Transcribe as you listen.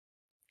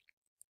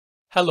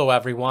Hello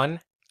everyone,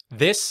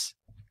 this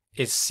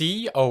is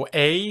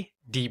coadb.com,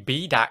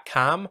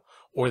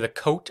 or the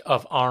Coat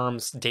of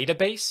Arms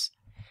database,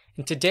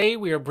 and today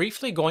we are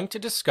briefly going to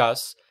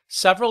discuss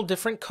several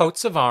different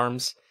coats of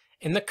arms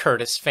in the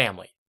Curtis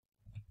family.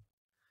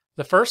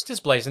 The first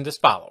is blazoned as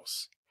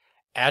follows: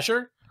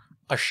 Azure,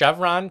 a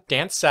chevron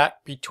dancette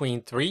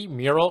between three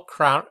mural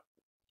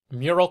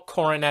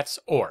coronets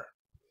or.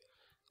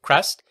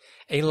 Crest,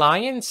 a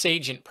lion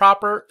sejant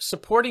proper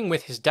supporting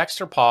with his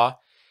dexter paw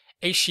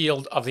a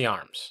shield of the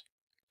arms.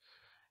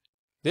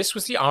 This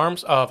was the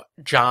arms of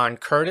John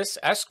Curtis,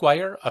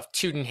 Esquire of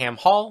Tuddenham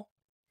Hall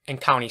in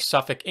County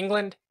Suffolk,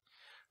 England,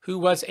 who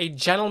was a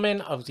gentleman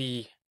of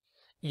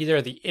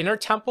either the Inner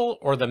Temple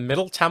or the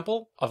Middle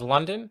Temple of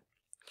London,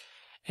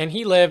 and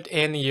he lived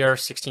in the year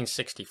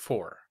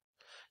 1664.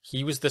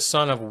 He was the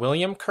son of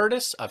William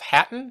Curtis of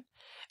Hatton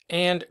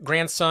and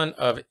grandson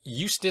of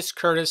Eustace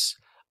Curtis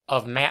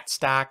of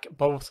Matstock,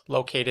 both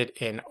located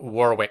in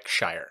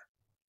Warwickshire.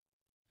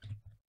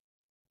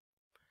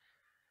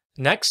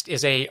 Next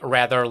is a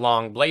rather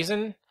long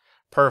blazon,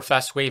 per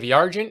fesse, wavy,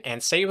 argent,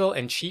 and sable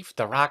in chief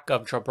the rock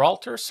of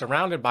Gibraltar,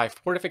 surrounded by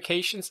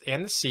fortifications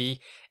and the sea,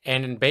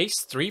 and in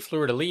base 3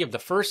 fleurs-de-lis of the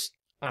first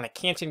on a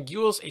canton,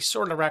 gules, a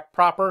sword erect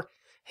proper,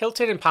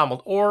 hilted and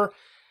pommelled or,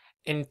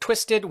 and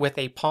twisted with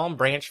a palm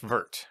branch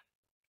vert.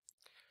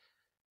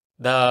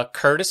 The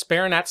Curtis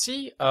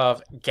Baronetcy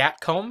of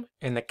Gatcombe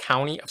in the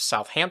County of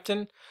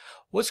Southampton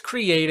was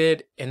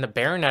created in the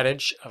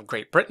Baronetage of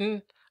Great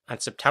Britain on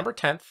September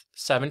 10th,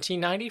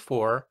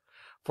 1794,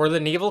 for the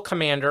naval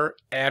commander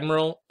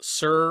Admiral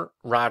Sir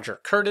Roger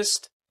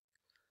Curtis,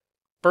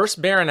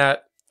 1st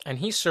Baronet, and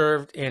he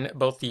served in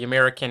both the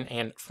American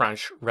and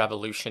French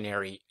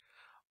Revolutionary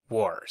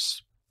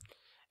Wars.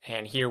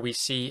 And here we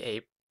see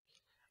a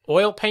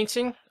oil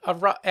painting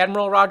of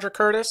Admiral Roger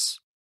Curtis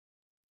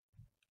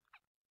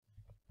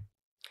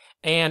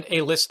and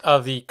a list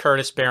of the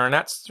Curtis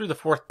Baronets through the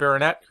 4th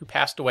Baronet, who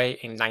passed away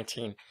in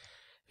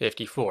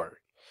 1954.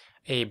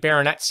 A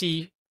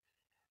baronetcy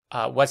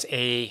was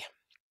a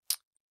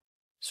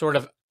sort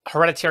of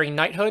hereditary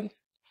knighthood,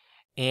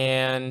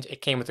 and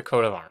it came with a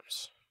coat of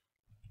arms.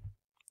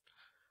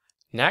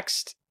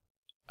 Next,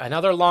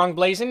 another long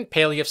blazon,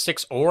 paley of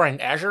 6 or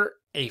and azure,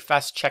 a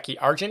fesse checky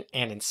argent,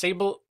 and in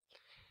sable,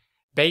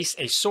 base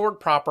a sword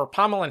proper,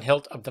 pommel and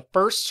hilt of the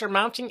first,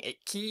 surmounting a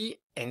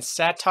key and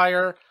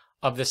satire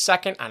of the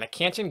second on a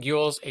canton,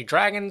 gules, a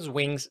dragon's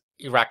wings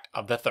erect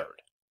of the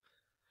third.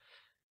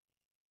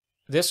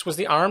 This was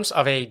the arms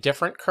of a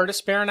different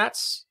Curtis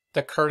Baronets,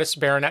 the Curtis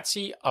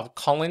Baronetcy of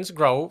Cullen's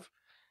Grove,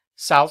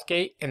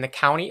 Southgate in the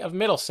County of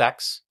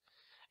Middlesex,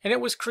 and it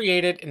was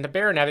created in the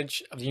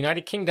Baronetage of the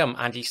United Kingdom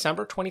on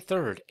December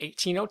 23rd,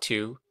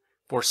 1802,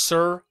 for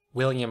Sir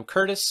William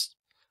Curtis,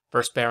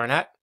 1st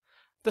Baronet,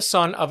 the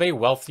son of a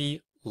wealthy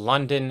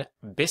London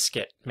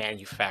biscuit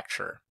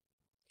manufacturer.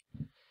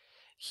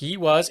 He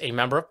was a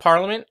Member of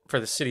Parliament for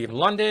the City of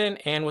London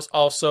and was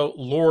also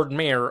Lord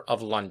Mayor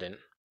of London.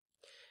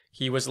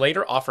 He was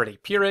later offered a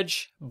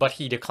peerage, but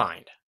he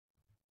declined.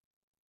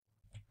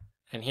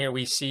 And here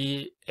we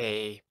see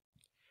a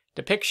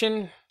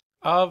depiction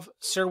of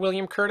Sir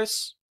William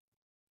Curtis,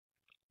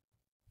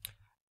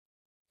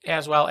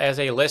 as well as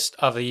a list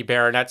of the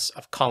baronets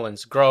of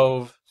Cullen's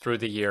Grove through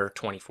the year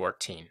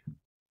 2014.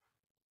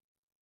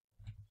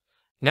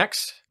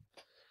 Next,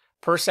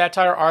 per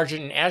satire,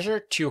 argent and azure,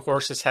 2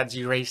 horses' heads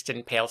erased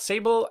in pale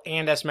sable,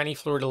 and as many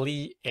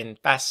fleurs-de-lis in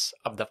fesse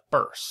of the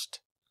first.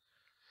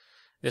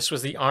 This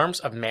was the arms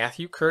of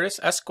Matthew Curtis,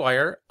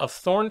 Esquire of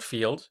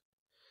Thornfield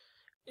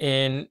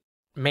in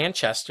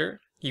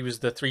Manchester. He was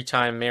the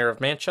 3-time mayor of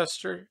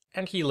Manchester,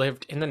 and he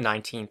lived in the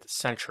 19th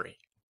century.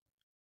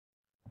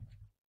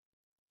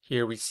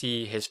 Here we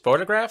see his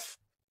photograph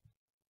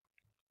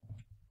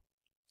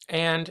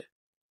and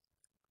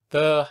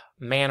the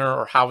manor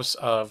or house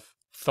of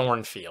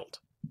Thornfield.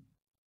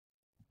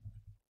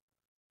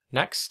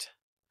 Next,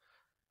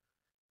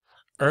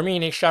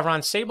 ermine a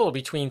chevron sable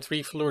between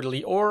 3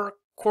 fleurs-de-lis or,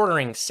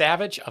 quartering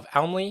Savage of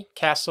Elmley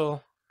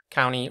Castle,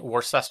 County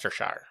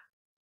Worcestershire.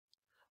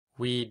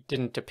 We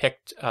didn't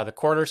depict the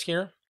quarters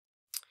here.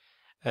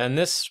 And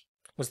this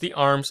was the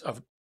arms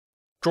of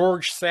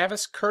George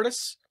Savage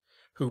Curtis,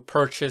 who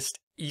purchased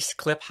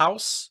Eastcliff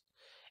House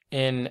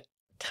in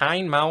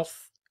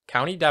Tynemouth,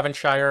 County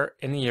Devonshire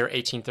in the year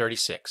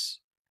 1836.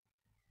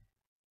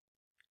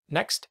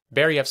 Next,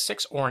 berry of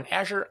 6 or and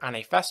azure on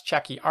a fesse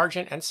checky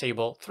argent and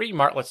sable, 3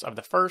 martlets of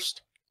the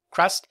first.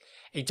 Crest,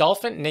 a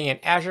dolphin, nay an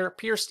azure,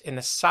 pierced in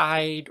the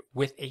side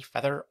with a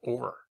feather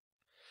oar.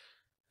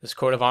 This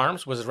coat of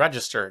arms was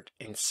registered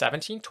in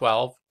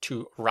 1712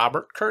 to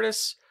Robert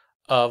Curtis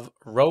of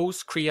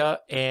Rosecrea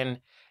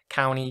in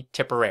County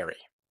Tipperary.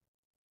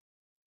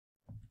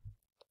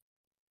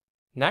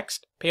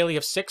 Next, paley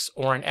of 6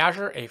 or an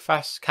azure, a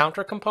fesse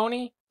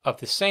countercompony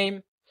of the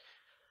same.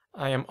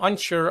 I am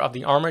unsure of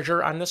the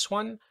armature on this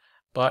one,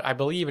 but I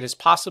believe it is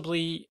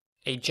possibly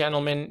a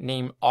gentleman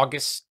named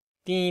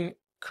Augustine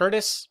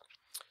Curtis,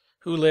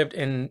 who lived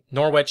in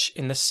Norwich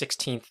in the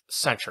 16th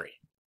century.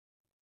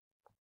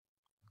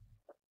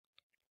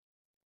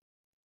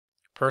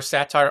 Per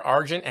satire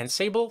argent and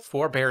sable,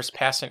 4 bears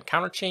passant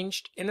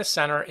counterchanged, in the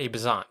center a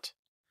bezant.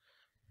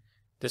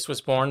 This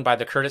was borne by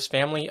the Curtis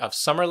family of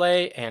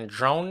Somerley and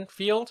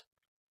Dronefield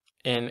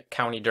in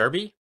County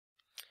Derby,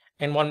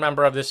 and one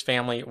member of this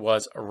family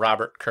was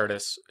Robert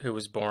Curtis, who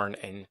was born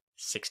in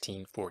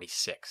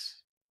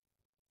 1646.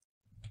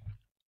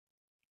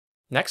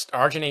 Next,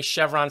 argent a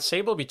chevron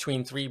sable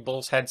between 3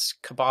 bull's heads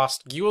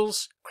cabossed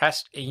gules,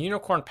 crest a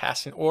unicorn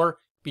passant or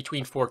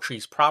between 4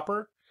 trees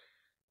proper.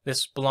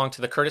 This belonged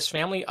to the Curtis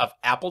family of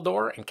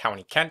Appledore in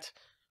County Kent,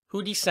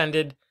 who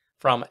descended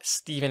from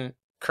Stephen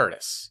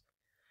Curtis.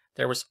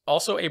 There was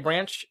also a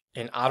branch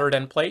in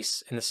Otterden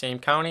Place in the same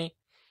county,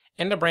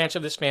 and a branch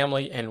of this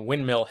family in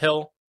Windmill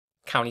Hill,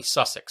 County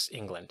Sussex,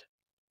 England.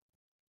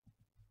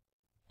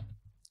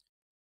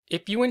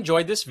 If you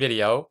enjoyed this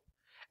video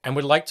and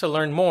would like to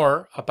learn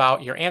more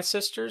about your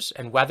ancestors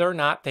and whether or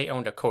not they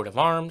owned a coat of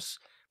arms,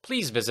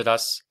 please visit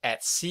us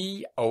at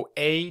coadb.com,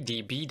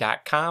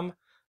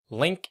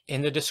 link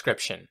in the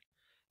description.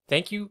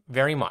 Thank you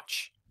very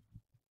much.